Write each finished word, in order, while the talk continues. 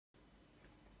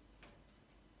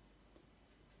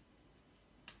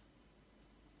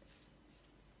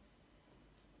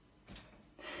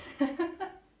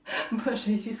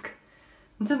Боже, Ириска.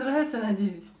 Тебе нравится,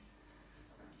 надеюсь?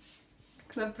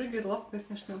 Как она прыгает, лапку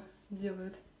смешно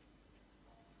делает.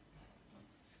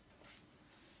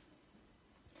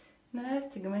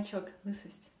 Нравится гамачок,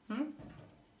 лысость? М?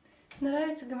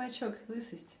 Нравится гамачок,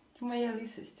 лысость? Ты моя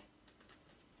лысость.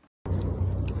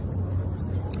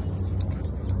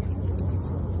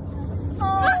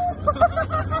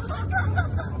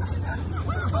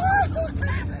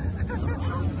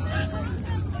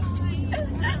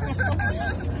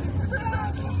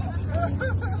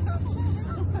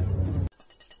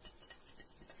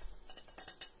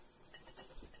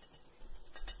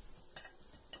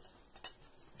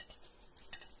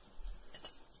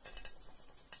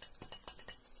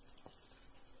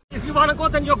 If you wanna go,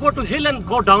 then you go to hill and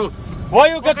go down. Why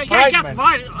you get Okay, fried, yes, man?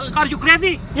 why? Are you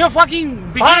crazy? You're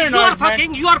fucking paranoid, You are man.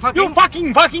 fucking, you are fucking. You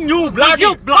fucking, you bloody,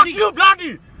 You bloody- fuck you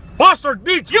bloody, bastard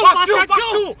bitch, You fuck you, bastard, fuck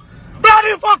you. you,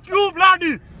 bloody fuck you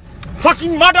bloody,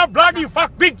 fucking mother bloody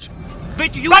fuck bitch,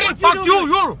 Bitch, you bloody what fuck do?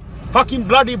 you fucking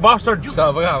bloody bastard,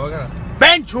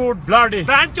 benchwood bloody,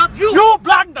 Branchot, you. you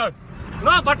blunder,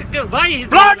 No, but why? is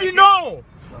bloody like no,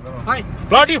 this? Why?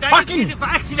 bloody That fucking, is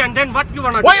accident. Then what you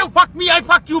wanna why do? you fuck me, I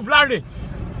fuck you bloody,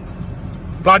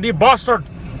 bloody bastard,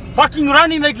 fucking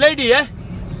running like lady, eh?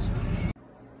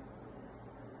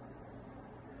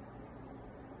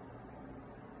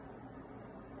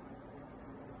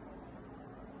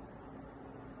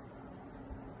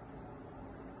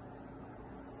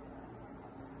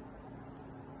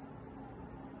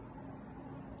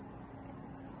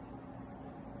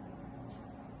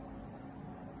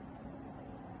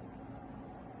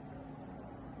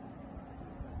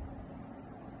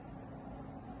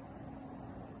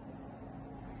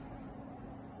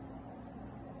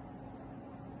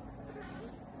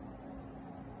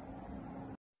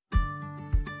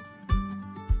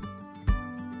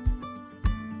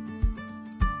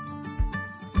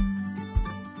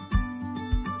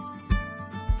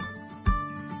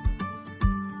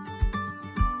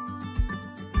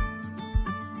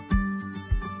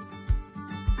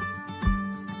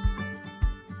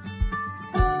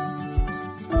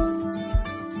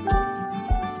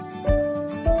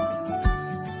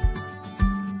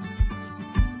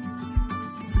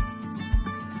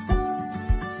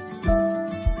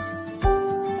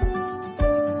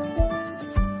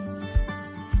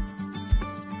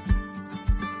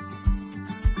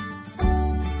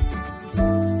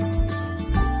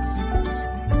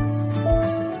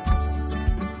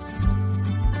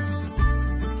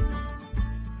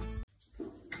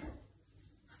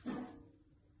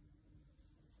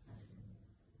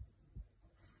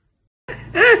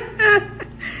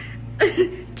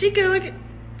 Chico, look at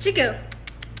Chico.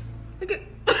 Look at.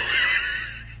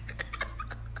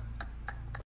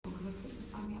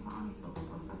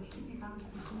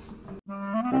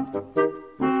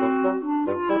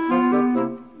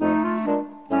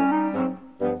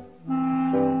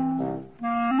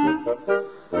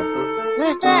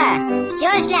 Ну что,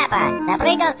 все, шляпа,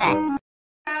 допрыгался?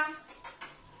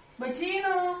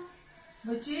 Bacino,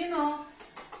 bacino,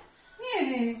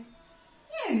 vieni,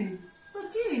 vieni,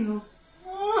 bacino.